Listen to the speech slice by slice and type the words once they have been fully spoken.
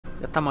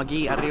Ya estamos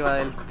aquí arriba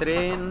del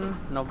tren,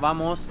 nos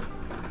vamos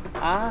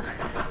a...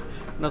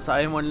 no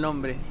sabemos el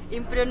nombre.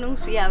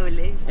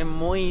 Impronunciable. Es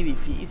muy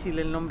difícil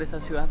el nombre de esa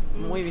ciudad,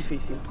 muy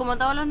difícil. Como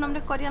todos los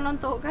nombres coreanos en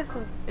todo caso.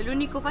 El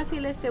único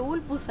fácil es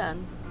Seúl, Busan.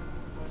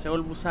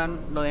 Seúl, Busan,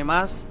 lo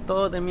demás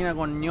todo termina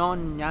con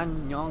ñon,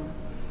 ñan, ñon.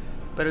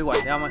 Pero igual,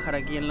 le vamos a dejar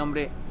aquí el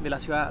nombre de la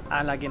ciudad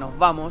a la que nos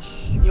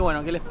vamos. Y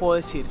bueno, ¿qué les puedo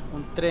decir?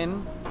 Un tren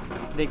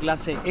de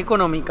clase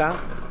económica.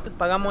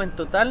 Pagamos en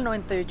total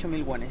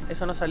 98.000 wones.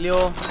 Eso nos salió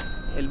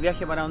el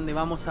viaje para donde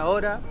vamos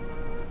ahora.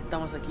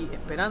 Estamos aquí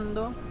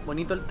esperando.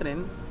 Bonito el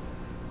tren.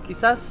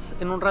 Quizás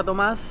en un rato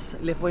más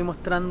les voy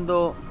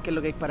mostrando qué es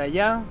lo que hay para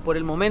allá. Por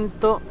el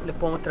momento les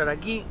puedo mostrar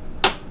aquí.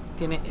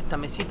 Tiene esta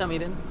mesita,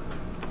 miren,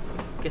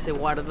 que se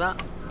guarda.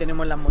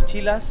 Tenemos las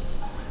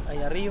mochilas ahí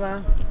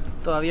arriba.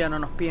 Todavía no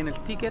nos piden el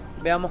ticket.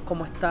 Veamos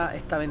cómo está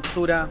esta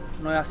aventura,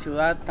 nueva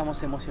ciudad.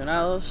 Estamos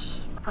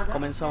emocionados.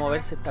 Comenzó a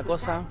moverse esta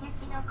cosa.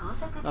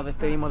 Nos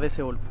despedimos de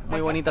Seúl.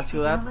 Muy bonita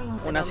ciudad,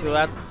 una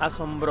ciudad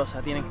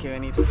asombrosa. Tienen que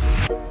venir.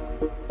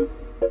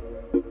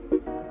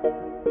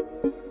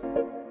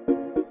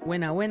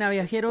 Buena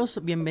viajeros,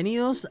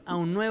 bienvenidos a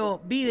un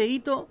nuevo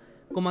videíto.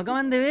 Como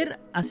acaban de ver,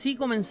 así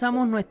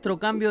comenzamos nuestro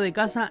cambio de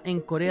casa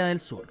en Corea del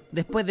Sur.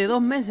 Después de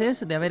 2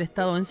 meses de haber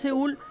estado en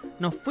Seúl,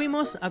 nos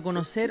fuimos a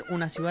conocer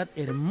una ciudad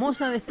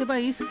hermosa de este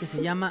país que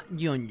se llama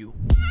Gyeongju.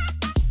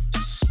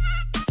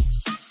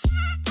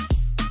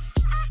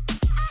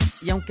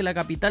 Y aunque la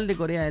capital de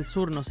Corea del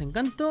Sur nos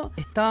encantó,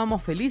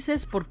 estábamos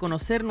felices por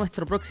conocer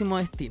nuestro próximo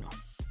destino.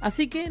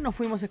 Así que nos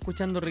fuimos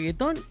escuchando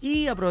reggaetón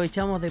y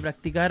aprovechamos de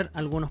practicar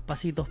algunos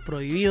pasitos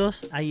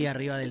prohibidos ahí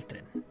arriba del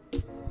tren.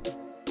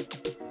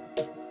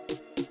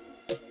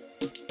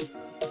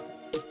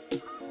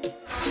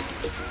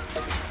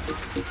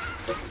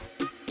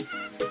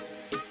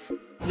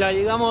 Ya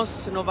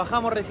llegamos, nos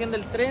bajamos recién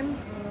del tren,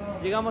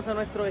 llegamos a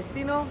nuestro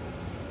destino,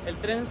 el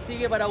tren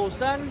sigue para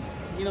Busan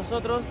y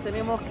nosotros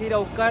tenemos que ir a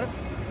buscar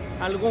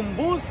algún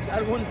bus,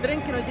 algún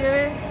tren que nos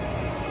lleve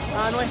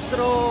a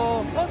nuestro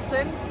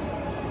hostel.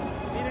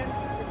 Miren,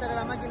 esta era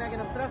la máquina que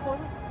nos trajo,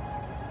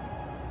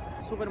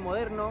 súper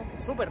moderno,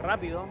 súper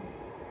rápido.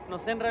 No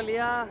sé en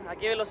realidad a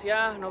qué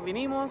velocidad nos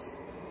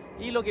vinimos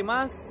y lo que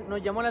más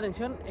nos llamó la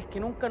atención es que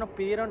nunca nos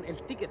pidieron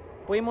el ticket.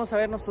 Pudimos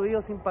habernos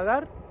subido sin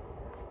pagar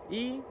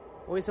y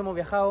hubiésemos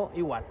viajado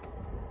igual,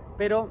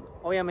 pero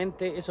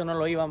obviamente eso no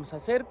lo íbamos a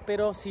hacer,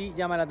 pero sí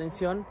llama la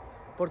atención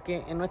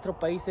porque en nuestros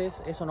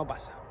países eso no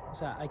pasa. O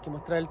sea, hay que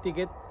mostrar el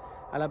ticket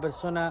a la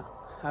persona,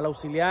 al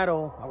auxiliar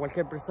o a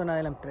cualquier persona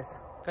de la empresa.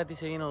 Katy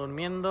se vino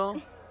durmiendo.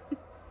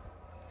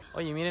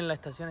 Oye, miren, la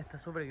estación está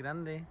súper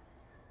grande.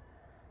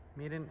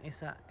 Miren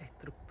esa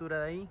estructura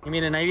de ahí. Y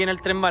miren, ahí viene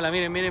el tren bala,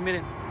 miren, miren,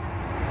 miren.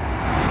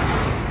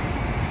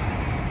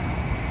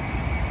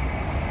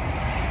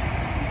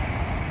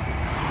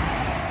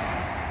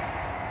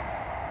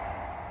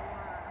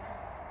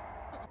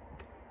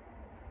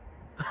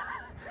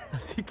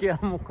 Así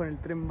quedamos con el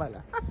tren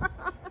bala.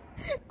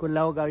 Con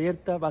la boca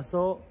abierta,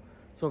 pasó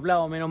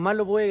soplado. Menos mal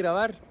lo pude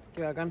grabar.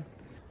 Qué bacán.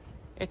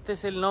 Este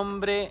es el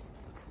nombre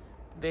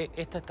de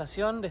esta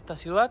estación, de esta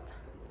ciudad.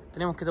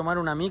 Tenemos que tomar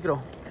una micro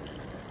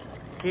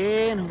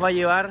que nos va a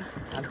llevar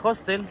al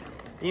hostel.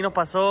 Y nos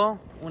pasó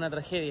una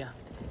tragedia.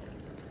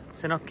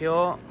 Se nos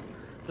quedó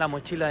la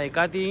mochila de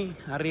Katy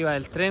arriba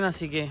del tren.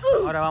 Así que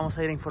ahora vamos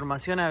a ir a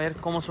información a ver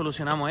cómo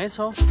solucionamos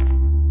eso.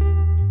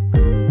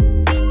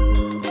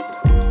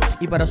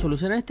 Y para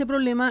solucionar este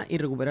problema y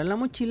recuperar la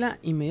mochila,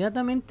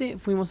 inmediatamente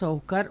fuimos a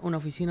buscar una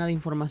oficina de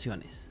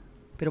informaciones.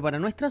 Pero para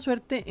nuestra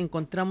suerte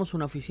encontramos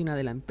una oficina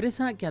de la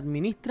empresa que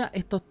administra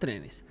estos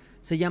trenes.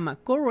 Se llama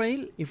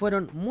COREA y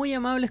fueron muy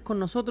amables con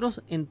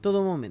nosotros en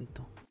todo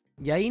momento.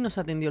 Y ahí nos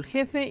atendió el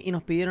jefe y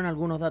nos pidieron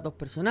algunos datos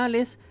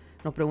personales,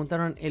 nos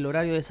preguntaron el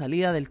horario de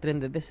salida del tren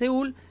desde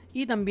Seúl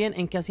y también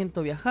en qué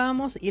asiento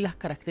viajábamos y las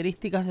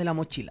características de la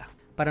mochila.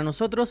 Para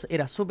nosotros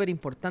era súper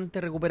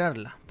importante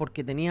recuperarla,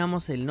 porque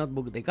teníamos el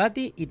notebook de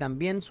Katy y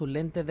también sus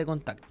lentes de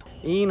contacto.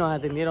 Y nos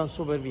atendieron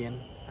súper bien.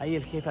 Ahí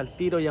el jefe al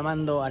tiro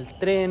llamando al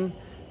tren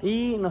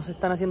y nos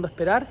están haciendo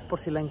esperar por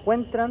si la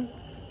encuentran.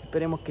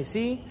 Esperemos que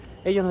sí.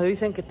 Ellos nos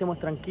dicen que estemos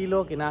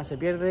tranquilos, que nada se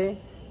pierde.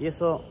 Y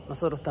eso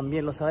nosotros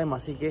también lo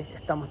sabemos, así que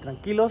estamos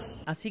tranquilos.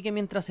 Así que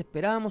mientras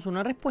esperábamos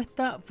una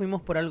respuesta,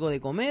 fuimos por algo de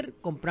comer,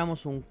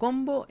 compramos un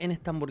combo en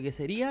esta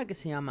hamburguesería que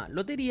se llama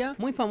Lotería,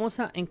 muy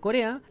famosa en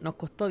Corea. Nos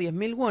costó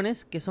 10.000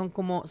 wones, que son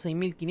como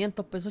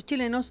 6.500 pesos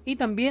chilenos. Y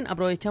también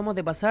aprovechamos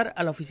de pasar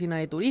a la oficina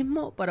de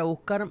turismo para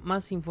buscar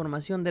más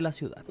información de la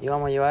ciudad. Y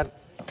vamos a llevar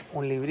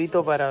un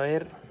librito para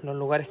ver los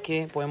lugares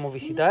que podemos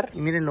visitar.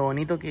 Y miren lo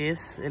bonito que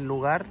es el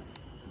lugar.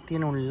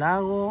 Tiene un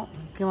lago.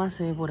 ¿Qué más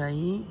se ve por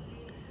ahí?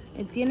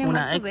 Tiene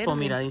una expo, verde.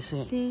 mira,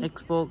 dice sí.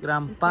 Expo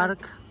Grand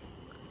Park.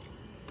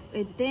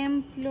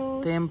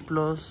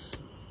 Templos.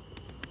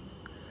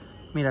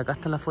 Mira, acá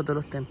está la foto de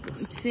los templos.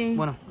 Sí.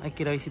 Bueno, hay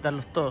que ir a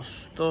visitarlos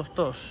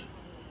todos.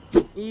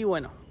 Y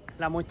bueno,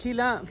 la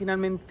mochila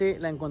finalmente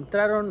la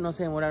encontraron. No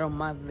se demoraron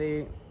más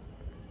de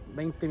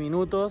 20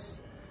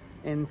 minutos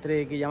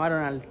entre que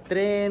llamaron al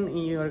tren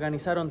y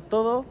organizaron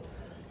todo.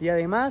 Y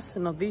además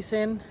nos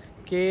dicen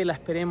que la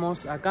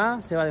esperemos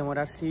acá. Se va a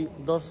demorar, sí,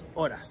 2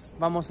 horas.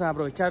 Vamos a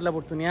aprovechar la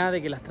oportunidad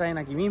de que las traen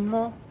aquí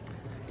mismo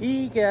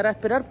y quedará a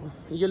esperar.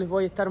 Y yo les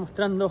voy a estar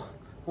mostrando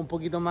un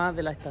poquito más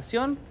de la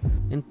estación.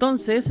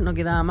 Entonces no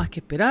quedaba más que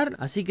esperar,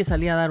 así que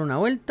salí a dar una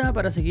vuelta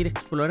para seguir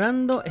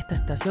explorando esta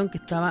estación que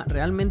estaba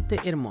realmente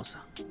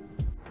hermosa.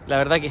 La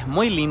verdad que es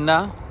muy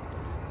linda,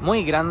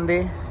 muy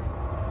grande.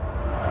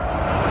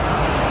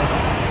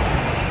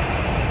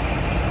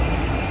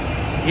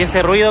 Y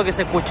ese ruido que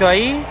se escuchó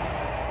ahí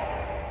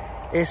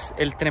es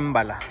el tren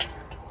bala.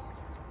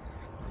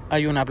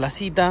 Hay una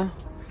placita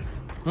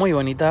muy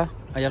bonita,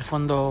 hay al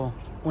fondo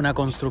una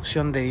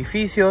construcción de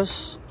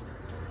edificios.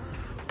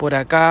 Por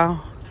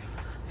acá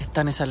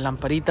están esas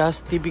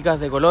lamparitas típicas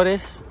de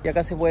colores. Y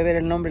acá se puede ver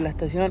el nombre de la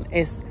estación,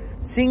 es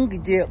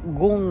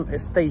Gyeongju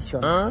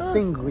Station.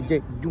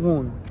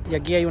 Gyeongju. Y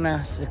aquí hay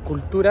unas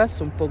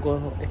esculturas un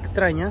poco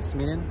extrañas,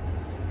 miren.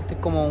 Este es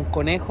como un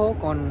conejo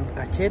con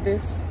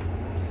cachetes.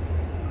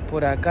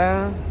 Por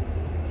acá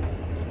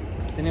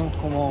tenemos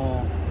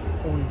como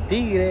un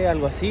tigre,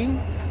 algo así.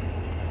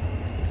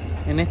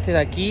 En este de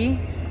aquí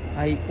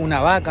hay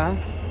una vaca.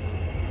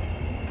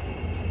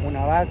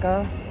 Una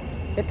vaca.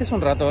 Este es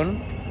un ratón.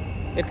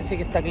 Este sí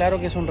que está claro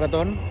que es un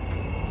ratón.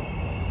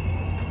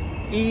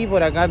 Y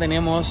por acá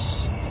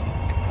tenemos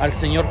al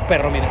señor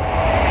perro, miren.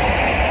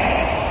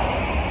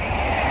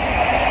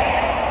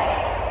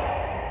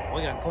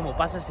 Oigan, cómo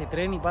pasa ese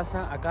tren y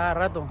pasa a cada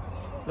rato.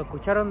 ¿Lo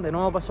escucharon? De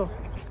nuevo pasó.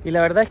 Y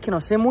la verdad es que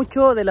no sé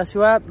mucho de la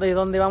ciudad de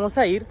donde vamos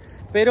a ir,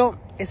 pero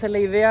esa es la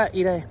idea,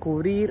 ir a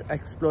descubrir, a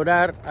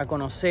explorar, a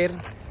conocer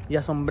y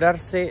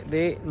asombrarse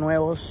de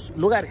nuevos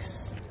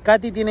lugares.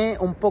 Katy tiene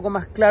un poco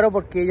más claro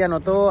porque ella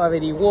anotó,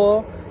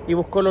 averiguó y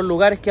buscó los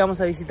lugares que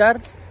vamos a visitar,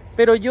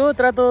 pero yo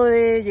trato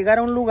de llegar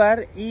a un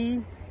lugar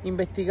y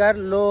investigar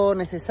lo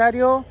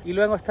necesario y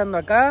luego, estando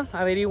acá,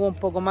 averiguo un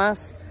poco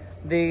más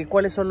de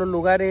cuáles son los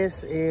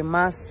lugares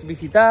más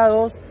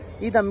visitados.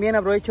 Y también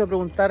aprovecho de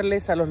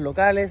preguntarles a los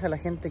locales, a la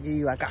gente que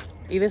vive acá.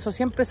 Y de eso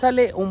siempre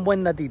sale un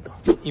buen datito.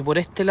 Y por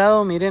este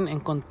lado, miren,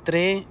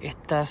 encontré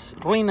estas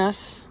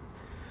ruinas.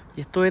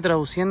 Y estuve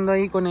traduciendo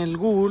ahí con el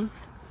Google.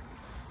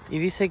 Y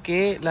dice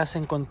que las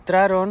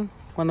encontraron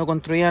cuando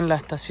construían la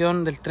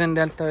estación del tren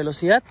de alta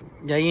velocidad.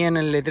 Y ahí en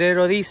el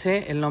letrero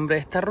dice el nombre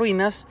de estas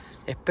ruinas.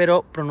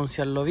 Espero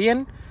pronunciarlo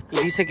bien. Y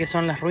dice que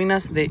son las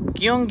ruinas de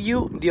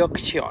Gyeongju,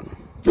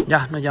 Gyeongju.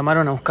 Ya, nos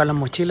llamaron a buscar las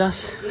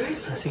mochilas.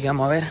 Así que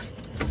vamos a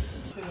ver.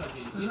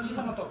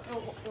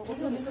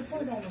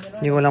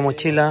 Llegó la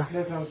mochila,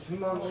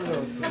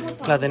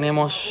 la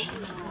tenemos.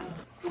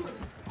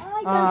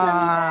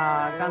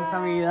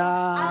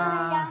 감사합니다.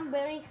 I am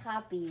very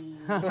happy.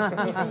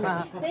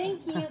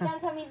 Thank you,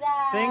 감사합니다.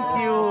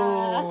 Thank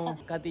you.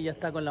 Katy ya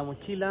está con la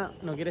mochila,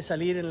 no quiere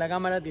salir en la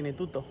cámara, tiene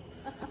tuto.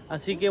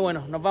 Así que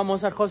bueno, nos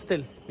vamos al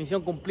hostel.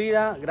 Misión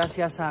cumplida,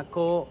 gracias a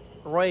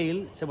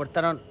COREA, se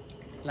portaron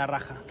la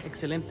raja.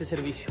 Excelente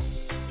servicio.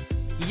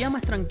 Y ya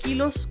más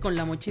tranquilos, con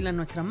la mochila en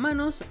nuestras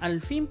manos,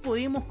 al fin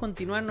pudimos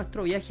continuar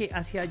nuestro viaje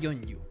hacia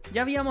Gyeongju.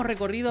 Ya habíamos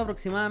recorrido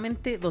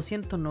aproximadamente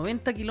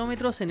 290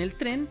 kilómetros en el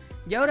tren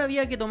y ahora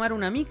había que tomar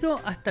una micro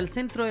hasta el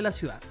centro de la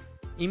ciudad.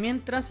 Y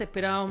mientras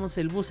esperábamos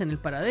el bus en el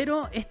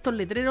paradero, estos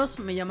letreros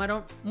me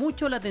llamaron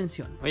mucho la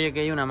atención. Oye, que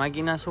hay una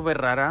máquina súper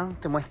rara,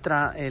 te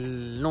muestra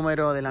el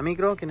número de la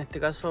micro, que en este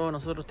caso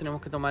nosotros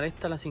tenemos que tomar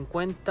esta, la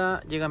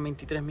 50, llegan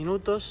 23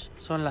 minutos,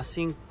 son las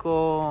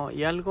 5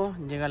 y algo,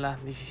 llega a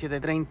las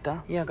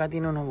 17:30. Y acá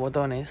tiene unos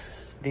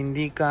botones, te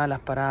indica las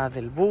paradas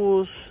del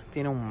bus,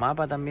 tiene un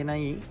mapa también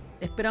ahí.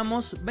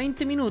 Esperamos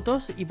 20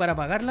 minutos y para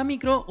pagar la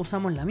micro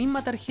usamos la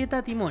misma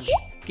tarjeta Timón,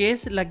 que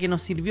es la que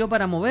nos sirvió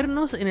para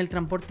movernos en el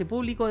transporte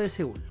público de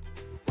Seúl.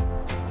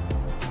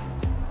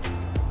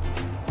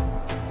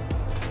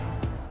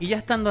 Y ya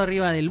estando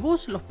arriba del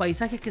bus, los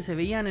paisajes que se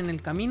veían en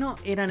el camino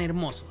eran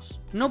hermosos.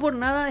 No por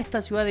nada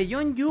esta ciudad de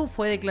Gyeongju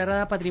fue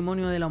declarada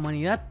Patrimonio de la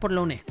Humanidad por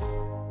la UNESCO.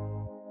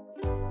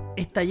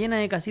 Está llena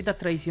de casitas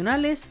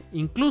tradicionales,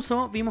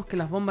 incluso vimos que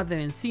las bombas de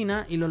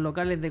benzina y los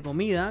locales de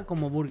comida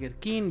como Burger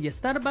King y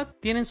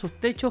Starbucks tienen sus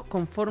techos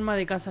con forma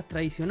de casas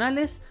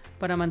tradicionales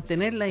para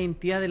mantener la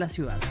identidad de la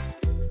ciudad.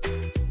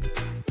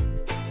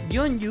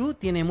 Gyeongju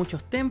tiene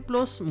muchos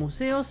templos,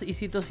 museos y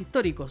sitios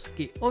históricos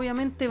que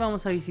obviamente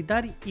vamos a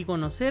visitar y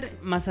conocer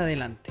más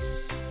adelante.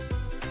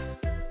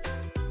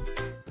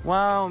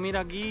 Wow, mira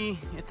aquí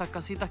estas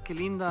casitas, qué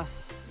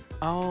lindas.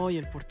 Oh, y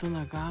el portón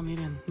de acá,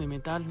 miren, de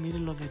metal,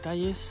 miren los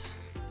detalles.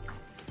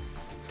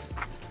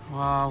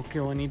 Wow, qué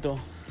bonito.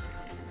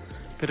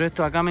 Pero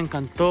esto de acá me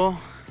encantó.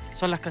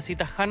 Son las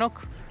casitas Hanok.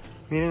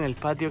 Miren el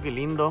patio, qué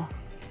lindo.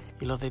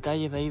 Y los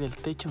detalles de ahí del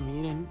techo,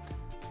 miren.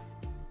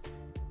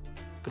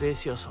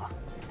 Precioso.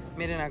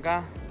 Miren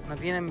acá, no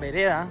tienen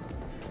vereda,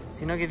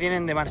 sino que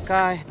tienen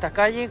demarcada esta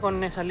calle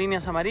con esas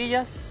líneas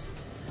amarillas.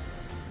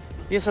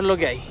 Y eso es lo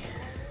que hay.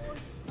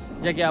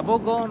 Ya queda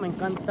poco, me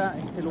encanta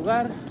este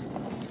lugar.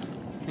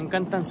 Me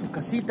encantan sus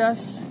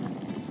casitas.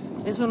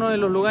 Es uno de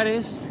los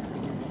lugares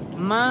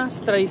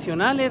más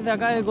tradicionales de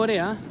acá de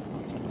Corea.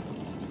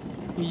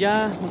 Y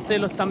ya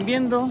ustedes lo están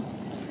viendo.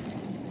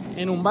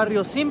 en un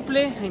barrio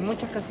simple, hay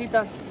muchas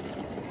casitas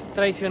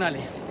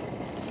tradicionales.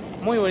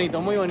 Muy bonito,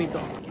 muy bonito.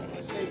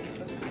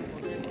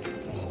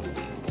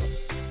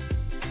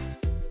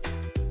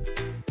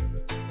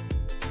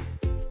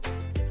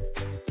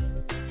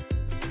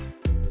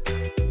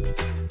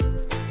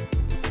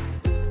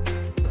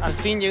 Al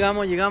fin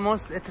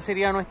llegamos. Este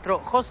sería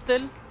nuestro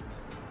hostel.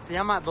 Se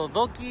llama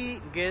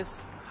Dodoki Guest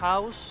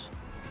House.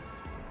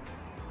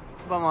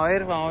 Vamos a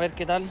ver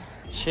qué tal.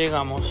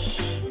 Llegamos.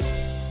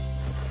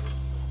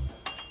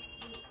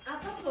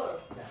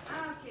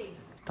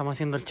 Estamos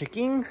haciendo el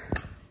check-in.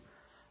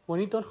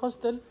 Bonito el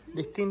hostel,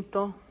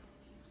 distinto.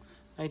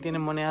 Ahí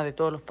tienen monedas de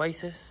todos los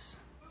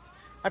países.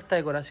 Harta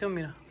decoración,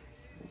 mira.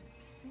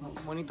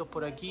 Bonitos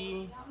por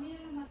aquí.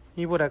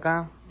 Y por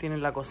acá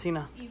tienen la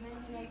cocina. Y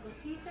venden la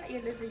cosita y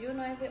el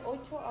desayuno es de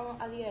 8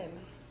 a 10 m.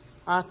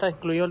 Ah, ¿está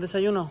incluido el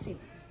desayuno? Sí.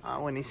 Ah,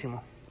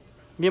 buenísimo.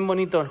 Bien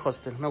bonito el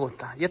hostel, me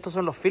gusta. Y estos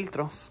son los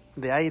filtros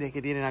de aire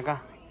que tienen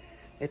acá.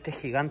 Este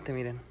es gigante,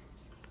 miren.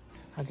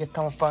 Aquí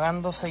estamos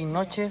pagando 6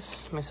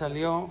 noches. Me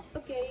salió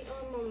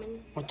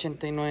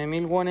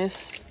 89.000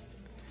 wones,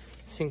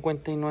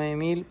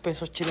 59.000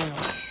 pesos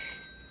chilenos.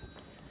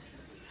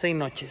 6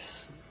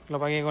 noches. Lo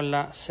pagué con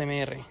la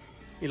CMR.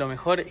 Y lo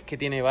mejor es que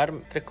tiene bar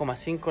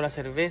 3,5 la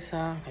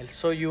cerveza, el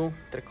soju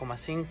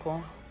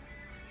 3,5,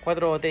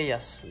 4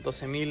 botellas,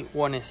 12.000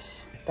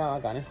 wones. Está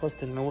bacán el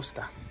hostel, me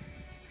gusta.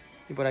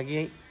 Y por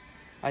aquí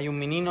hay un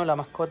menino, la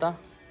mascota.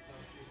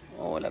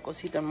 Oh, la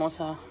cosita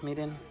hermosa,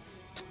 miren.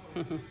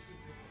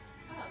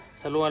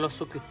 Saludos a los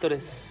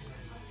suscriptores.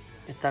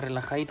 Está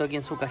relajadito aquí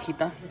en su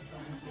cajita.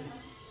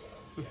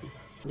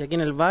 Y aquí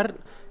en el bar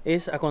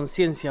es a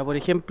conciencia. Por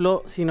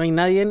ejemplo, si no hay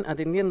nadie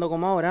atendiendo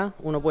como ahora,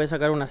 uno puede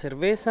sacar una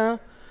cerveza,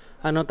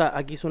 anota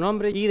aquí su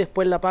nombre y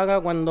después la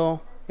paga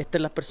cuando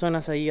estén las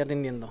personas ahí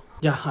atendiendo.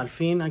 Ya, al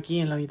fin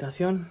aquí en la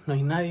habitación no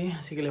hay nadie,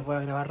 así que les voy a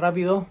grabar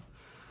rápido.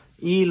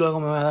 Y luego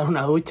me voy a dar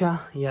una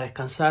ducha y a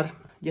descansar.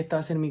 Y esta va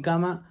a ser mi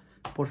cama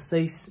por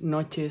 6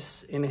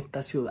 noches en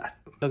esta ciudad.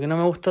 Lo que no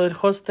me gustó del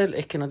hostel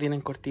es que no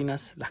tienen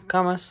cortinas las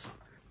camas.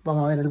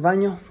 Vamos a ver el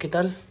baño, ¿qué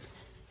tal?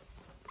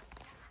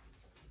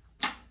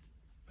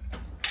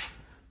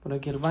 Por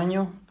aquí el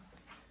baño.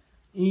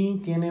 Y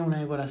tiene una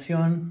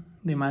decoración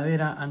de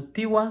madera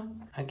antigua.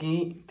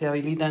 Aquí te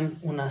habilitan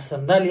unas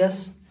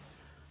sandalias.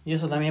 Y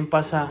eso también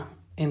pasa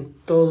en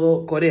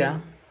todo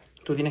Corea.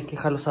 Tú tienes que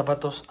dejar los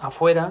zapatos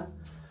afuera.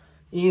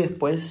 Y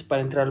después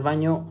para entrar al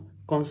baño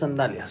con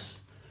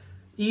sandalias.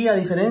 Y a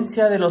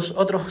diferencia de los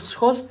otros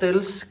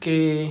hostels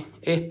que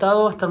he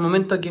estado hasta el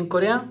momento aquí en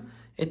Corea,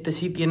 este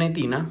sí tiene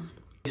tina.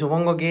 Y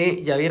supongo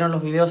que ya vieron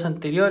los videos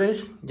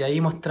anteriores y ahí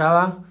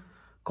mostraba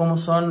cómo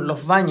son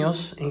los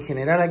baños en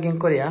general aquí en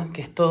Corea,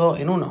 que es todo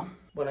en uno.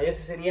 Bueno, y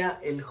ese sería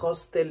el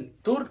hostel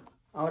tour.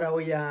 Ahora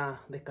voy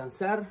a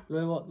descansar,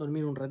 luego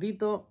dormir un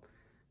ratito.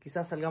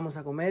 Quizás salgamos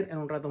a comer en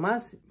un rato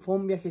más. Fue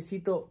un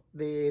viajecito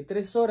de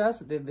 3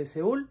 horas desde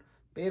Seúl,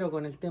 pero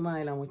con el tema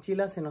de la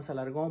mochila se nos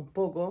alargó un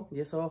poco y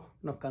eso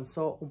nos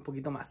cansó un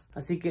poquito más.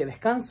 Así que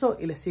descanso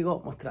y les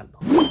sigo mostrando.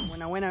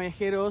 Buena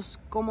viajeros,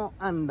 ¿cómo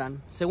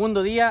andan?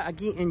 Segundo día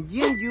aquí en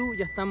Gyeongju,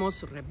 ya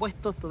estamos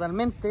repuestos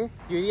totalmente.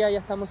 Y hoy día ya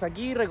estamos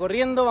aquí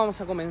recorriendo, vamos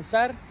a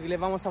comenzar y les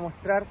vamos a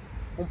mostrar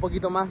un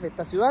poquito más de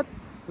esta ciudad.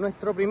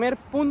 Nuestro primer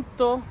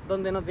punto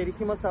donde nos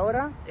dirigimos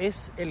ahora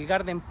es el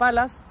Garden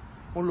Palace,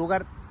 un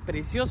lugar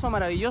precioso,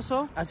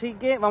 maravilloso. Así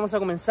que vamos a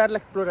comenzar la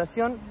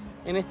exploración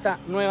en esta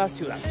nueva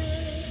ciudad.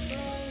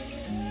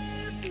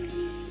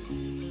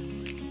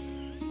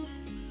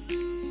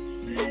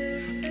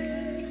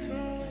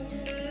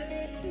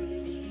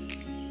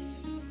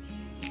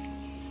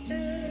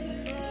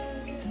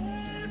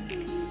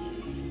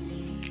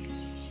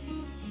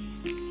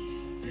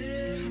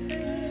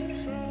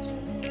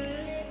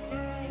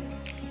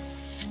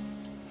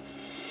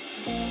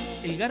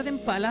 El Garden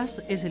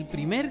Palace es el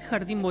primer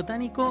jardín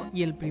botánico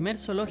y el primer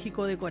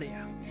zoológico de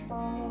Corea.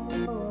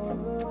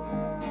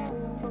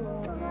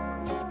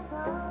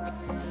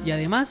 Y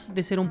además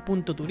de ser un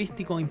punto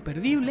turístico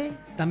imperdible,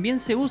 también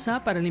se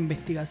usa para la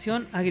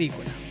investigación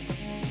agrícola.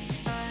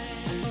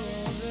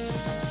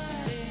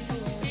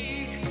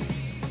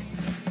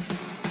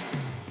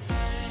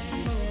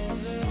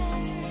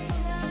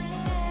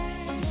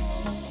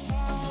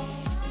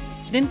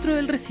 Dentro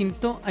del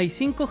recinto hay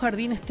 5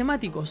 jardines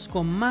temáticos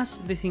con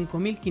más de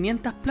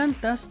 5.500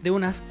 plantas de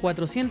unas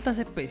 400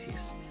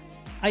 especies.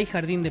 Hay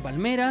jardín de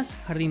palmeras,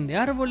 jardín de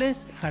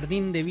árboles,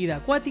 jardín de vida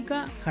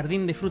acuática,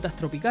 jardín de frutas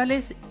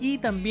tropicales y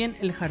también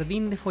el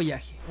jardín de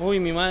follaje. Uy,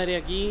 mi madre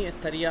aquí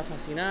estaría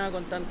fascinada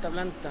con tanta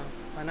planta,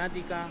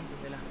 fanática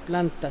de las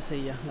plantas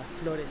ella, las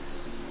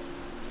flores.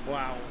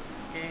 ¡Wow!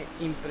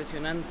 ¡Qué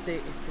impresionante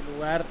este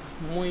lugar!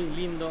 Muy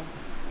lindo.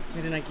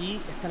 Miren, aquí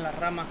están las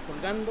ramas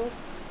colgando,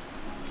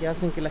 que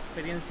hacen que la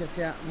experiencia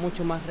sea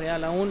mucho más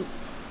real aún,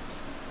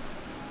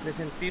 de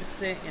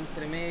sentirse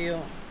entre medio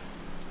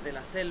de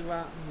la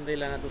selva, de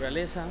la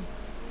naturaleza.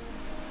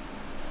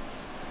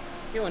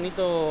 Qué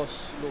bonitos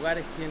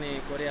lugares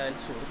tiene Corea del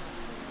Sur.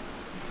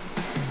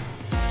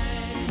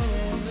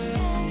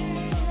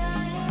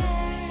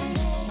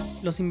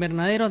 Los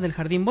invernaderos del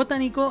jardín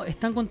botánico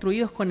están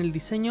construidos con el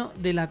diseño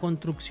de la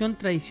construcción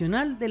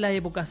tradicional de la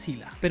época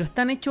Silla, pero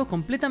están hechos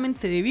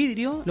completamente de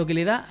vidrio, lo que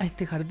le da a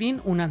este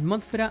jardín una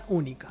atmósfera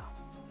única.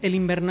 El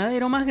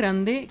invernadero más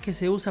grande, que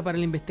se usa para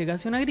la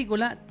investigación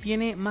agrícola,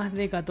 tiene más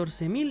de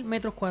 14.000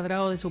 metros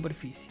cuadrados de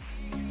superficie.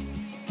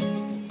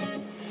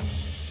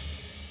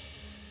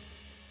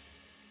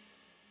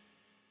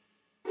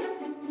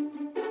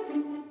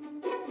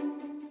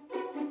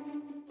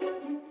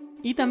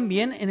 Y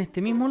también en este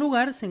mismo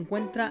lugar se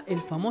encuentra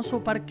el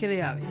famoso parque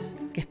de aves,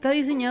 que está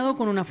diseñado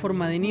con una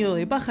forma de nido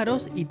de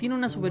pájaros y tiene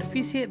una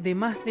superficie de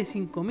más de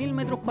 5.000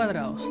 metros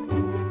cuadrados.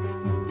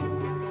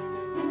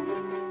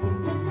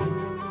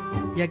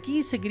 Y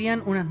aquí se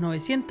crían unas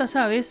 900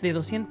 aves de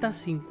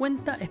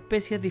 250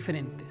 especies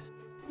diferentes,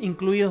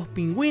 incluidos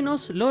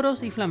pingüinos,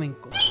 loros y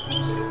flamencos.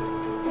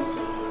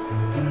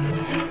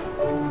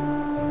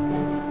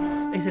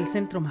 Es el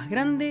centro más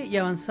grande y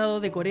avanzado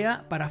de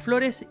Corea para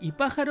flores y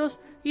pájaros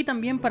y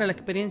también para la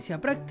experiencia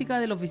práctica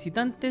de los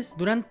visitantes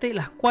durante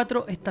las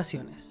 4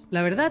 estaciones.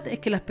 La verdad es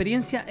que la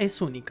experiencia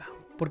es única,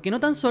 porque no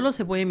tan solo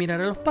se puede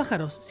mirar a los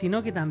pájaros,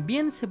 sino que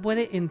también se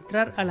puede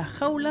entrar a las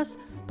jaulas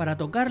para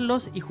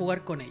tocarlos y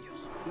jugar con ellos.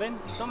 Ven,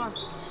 toma.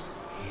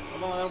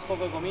 Vamos a dar un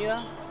poco de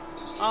comida.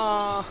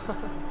 ¡Ah!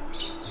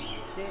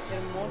 ¡Qué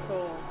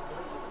hermoso!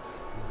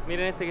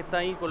 Miren este que está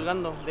ahí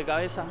colgando de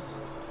cabeza.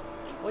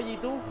 Oye, ¿y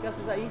tú? ¿Qué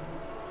haces ahí?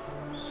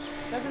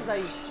 ¿Qué haces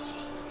ahí?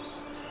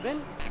 ¿Ven?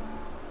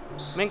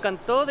 Me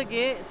encantó de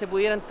que se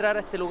pudiera entrar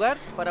a este lugar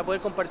para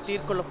poder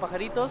compartir con los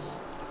pajaritos.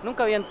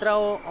 Nunca había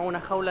entrado a una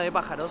jaula de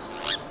pájaros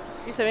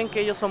y se ven que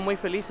ellos son muy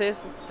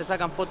felices, se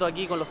sacan fotos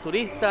aquí con los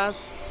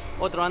turistas,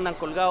 otros andan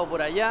colgados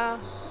por allá,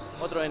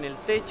 otros en el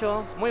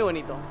techo, muy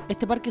bonito.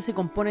 Este parque se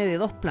compone de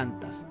 2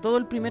 plantas. Todo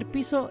el primer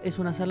piso es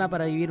una sala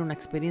para vivir una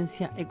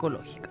experiencia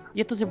ecológica.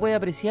 Y esto se puede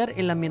apreciar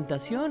en la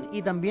ambientación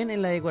y también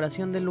en la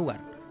decoración del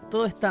lugar.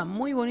 Todo está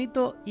muy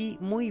bonito y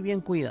muy bien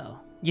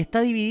cuidado. Y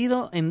está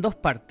dividido en 2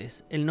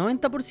 partes. El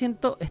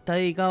 90% está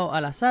dedicado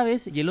a las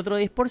aves y el otro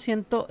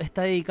 10%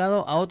 está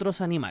dedicado a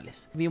otros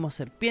animales. Vimos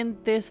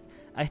serpientes,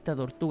 a esta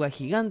tortuga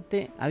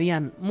gigante,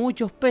 habían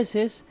muchos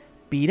peces,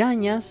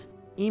 pirañas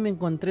y me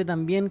encontré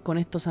también con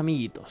estos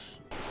amiguitos.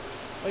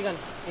 Oigan,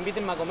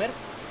 invítenme a comer.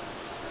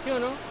 ¿Sí o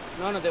no?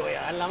 No, no te voy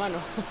a dar la mano.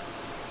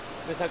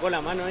 Me sacó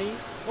la mano ahí.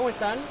 ¿Cómo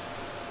están?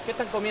 ¿Qué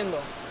están comiendo?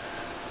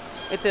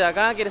 Este de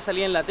acá quiere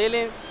salir en la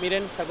tele.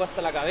 Miren, sacó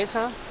hasta la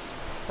cabeza.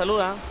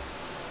 Saluda.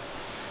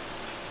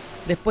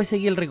 Después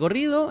seguí el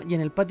recorrido y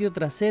en el patio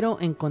trasero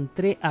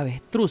encontré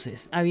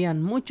avestruces.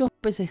 Habían muchos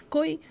peces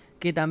koi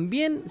que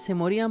también se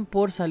morían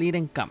por salir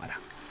en cámara.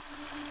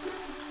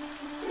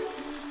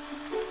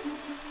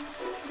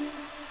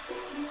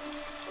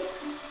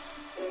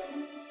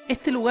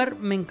 Este lugar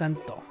me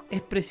encantó.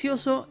 Es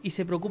precioso y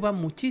se preocupa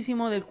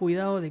muchísimo del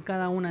cuidado de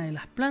cada una de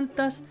las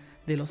plantas,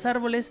 de los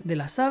árboles, de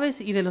las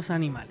aves y de los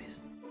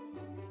animales.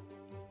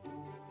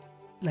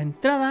 La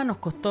entrada nos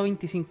costó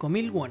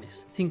 25.000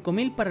 wones,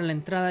 5.000 para la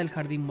entrada del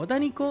jardín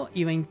botánico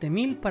y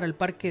 20.000 para el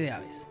parque de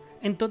aves.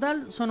 En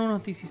total son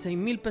unos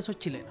 16.000 pesos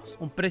chilenos,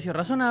 un precio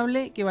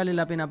razonable que vale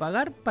la pena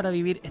pagar para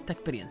vivir esta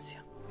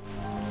experiencia.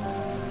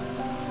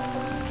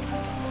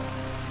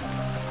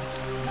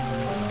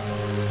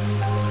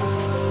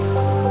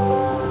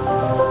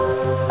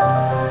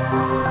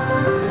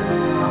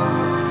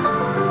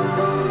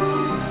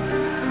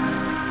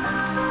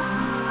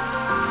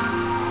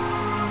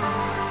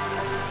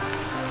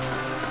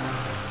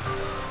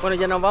 Bueno,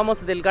 ya nos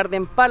vamos del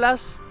Garden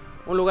Palace,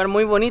 un lugar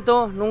muy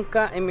bonito.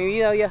 Nunca en mi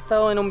vida había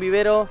estado en un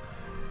vivero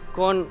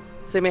con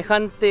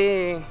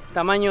semejante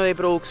tamaño de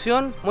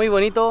producción. Muy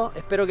bonito,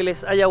 espero que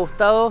les haya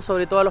gustado,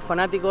 sobre todo a los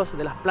fanáticos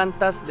de las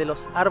plantas, de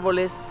los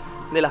árboles,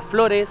 de las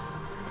flores.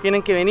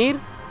 Tienen que venir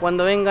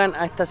cuando vengan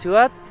a esta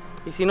ciudad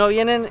y si no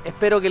vienen,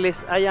 espero que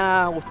les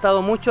haya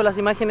gustado mucho las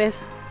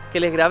imágenes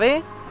que les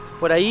grabé.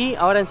 Por ahí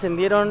ahora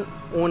encendieron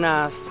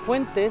unas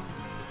fuentes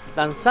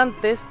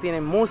danzantes,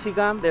 tienen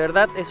música, de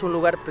verdad es un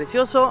lugar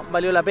precioso,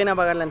 valió la pena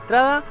pagar la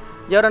entrada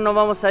y ahora nos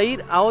vamos a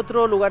ir a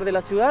otro lugar de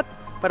la ciudad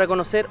para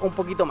conocer un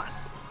poquito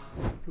más.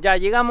 Ya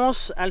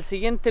llegamos al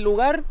siguiente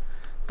lugar,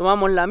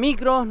 tomamos la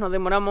micro, nos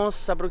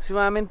demoramos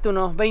aproximadamente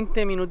unos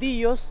 20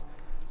 minutillos,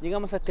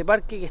 llegamos a este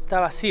parque que está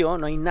vacío,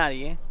 no hay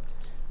nadie,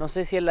 no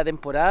sé si es la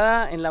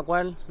temporada en la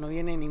cual no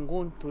viene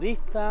ningún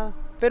turista,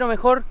 pero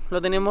mejor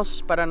lo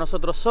tenemos para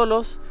nosotros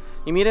solos.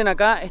 Y miren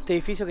acá este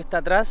edificio que está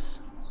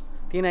atrás,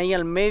 tiene ahí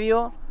al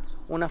medio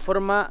una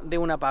forma de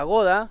una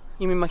pagoda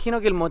y me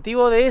imagino que el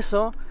motivo de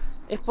eso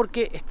es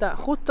porque está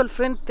justo al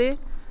frente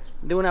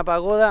de una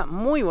pagoda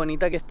muy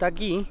bonita que está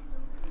aquí.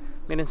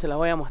 Miren, se la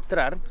voy a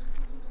mostrar.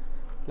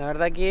 La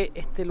verdad que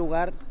este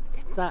lugar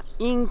está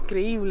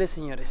increíble,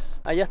 señores.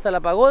 Allá está la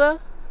pagoda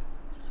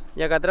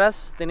y acá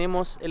atrás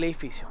tenemos el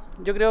edificio.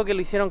 Yo creo que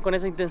lo hicieron con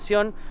esa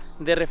intención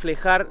de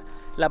reflejar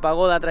la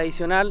pagoda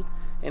tradicional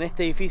en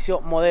este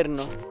edificio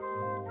moderno.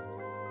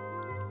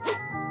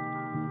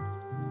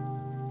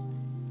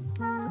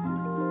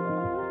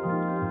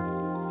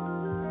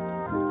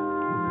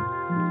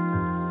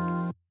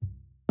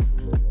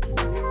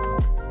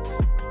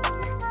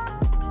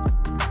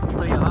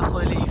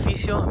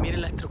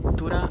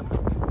 estructura,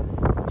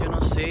 yo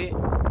no sé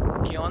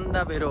qué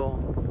onda, pero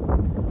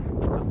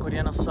los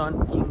coreanos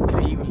son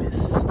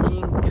increíbles,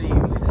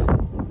 increíbles.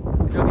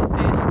 Creo que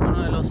este es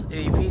uno de los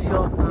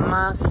edificios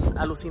más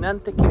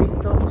alucinantes que he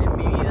visto en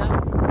mi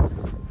vida.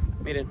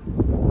 Miren,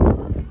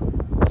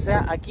 o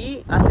sea,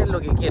 aquí hacen lo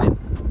que quieren,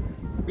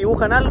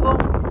 dibujan algo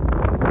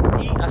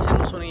y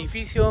hacemos un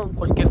edificio,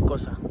 cualquier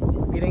cosa.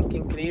 Miren qué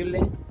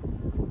increíble.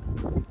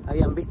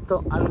 ¿Habían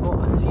visto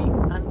algo así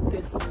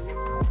antes?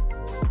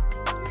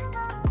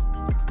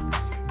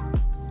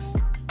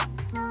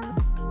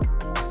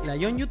 La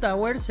Gyeongju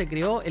Tower se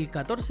creó el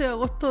 14 de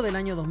agosto del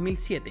año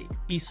 2007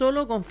 y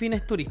solo con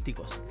fines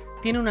turísticos.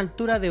 Tiene una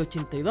altura de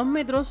 82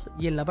 metros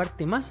y en la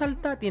parte más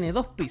alta tiene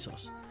 2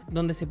 pisos,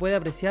 donde se puede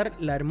apreciar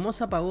la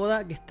hermosa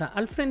pagoda que está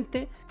al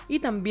frente y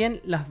también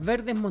las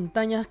verdes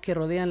montañas que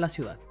rodean la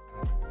ciudad.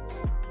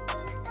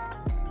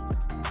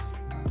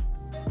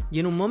 Y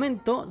en un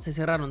momento se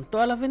cerraron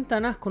todas las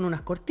ventanas con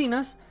unas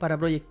cortinas para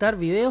proyectar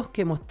videos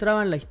que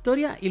mostraban la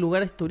historia y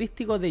lugares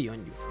turísticos de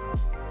Gyeongju.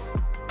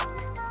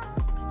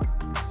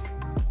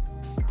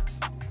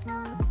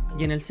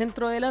 Y en el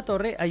centro de la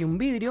torre hay un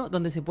vidrio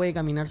donde se puede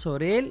caminar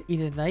sobre él y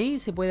desde ahí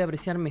se puede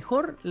apreciar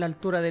mejor la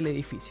altura del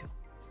edificio.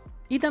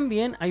 Y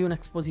también hay una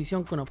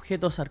exposición con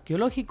objetos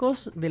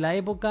arqueológicos de la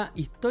época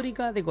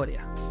histórica de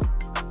Corea.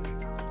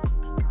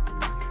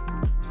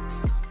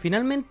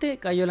 Finalmente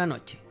cayó la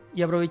noche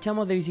y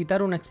aprovechamos de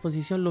visitar una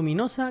exposición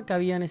luminosa que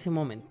había en ese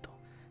momento.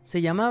 Se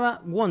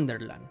llamaba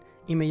Wonderland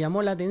y me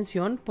llamó la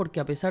atención porque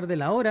a pesar de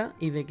la hora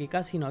y de que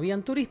casi no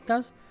habían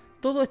turistas,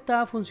 todo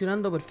estaba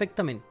funcionando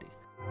perfectamente.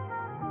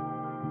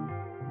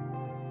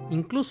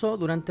 Incluso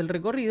durante el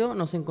recorrido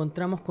nos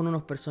encontramos con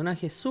unos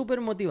personajes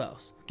súper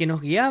motivados, que nos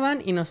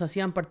guiaban y nos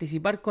hacían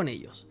participar con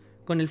ellos,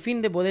 con el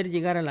fin de poder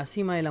llegar a la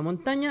cima de la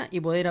montaña y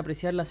poder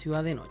apreciar la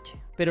ciudad de noche.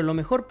 Pero lo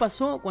mejor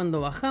pasó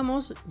cuando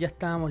bajamos, ya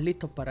estábamos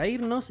listos para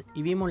irnos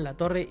y vimos la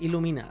torre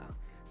iluminada.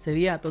 Se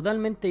veía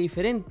totalmente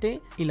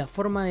diferente y la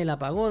forma de la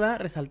pagoda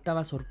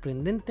resaltaba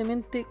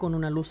sorprendentemente con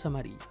una luz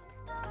amarilla.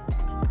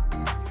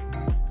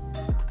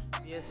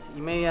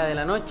 10:30 de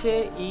la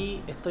noche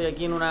y estoy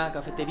aquí en una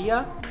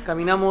cafetería.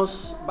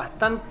 Caminamos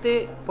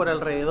bastante por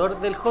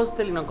alrededor del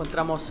hostel y no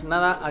encontramos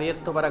nada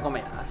abierto para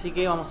comer, así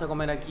que vamos a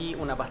comer aquí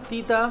una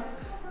pastita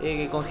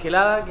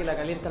congelada que la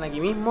calientan aquí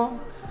mismo.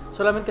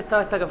 Solamente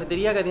estaba esta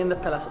cafetería que atiende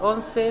hasta las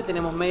 11,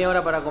 tenemos media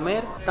hora para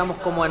comer. Estamos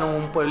como en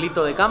un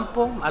pueblito de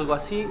campo, algo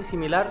así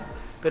similar,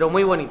 pero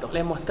muy bonito.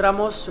 Les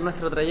mostramos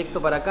nuestro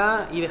trayecto para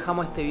acá y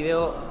dejamos este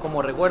video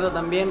como recuerdo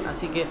también,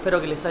 así que espero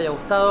que les haya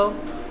gustado.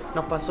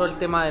 Nos pasó el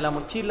tema de la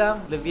mochila,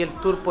 les di el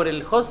tour por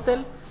el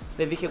hostel,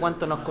 les dije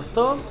cuánto nos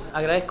costó.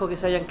 Agradezco que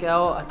se hayan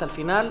quedado hasta el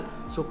final.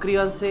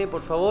 Suscríbanse por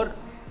favor,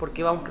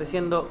 porque vamos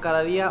creciendo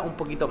cada día un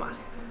poquito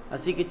más.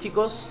 Así que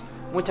chicos,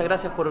 muchas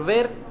gracias por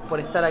ver, por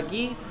estar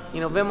aquí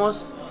y nos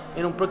vemos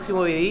en un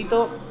próximo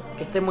videito.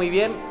 Que estén muy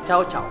bien.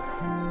 Chao,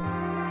 chao.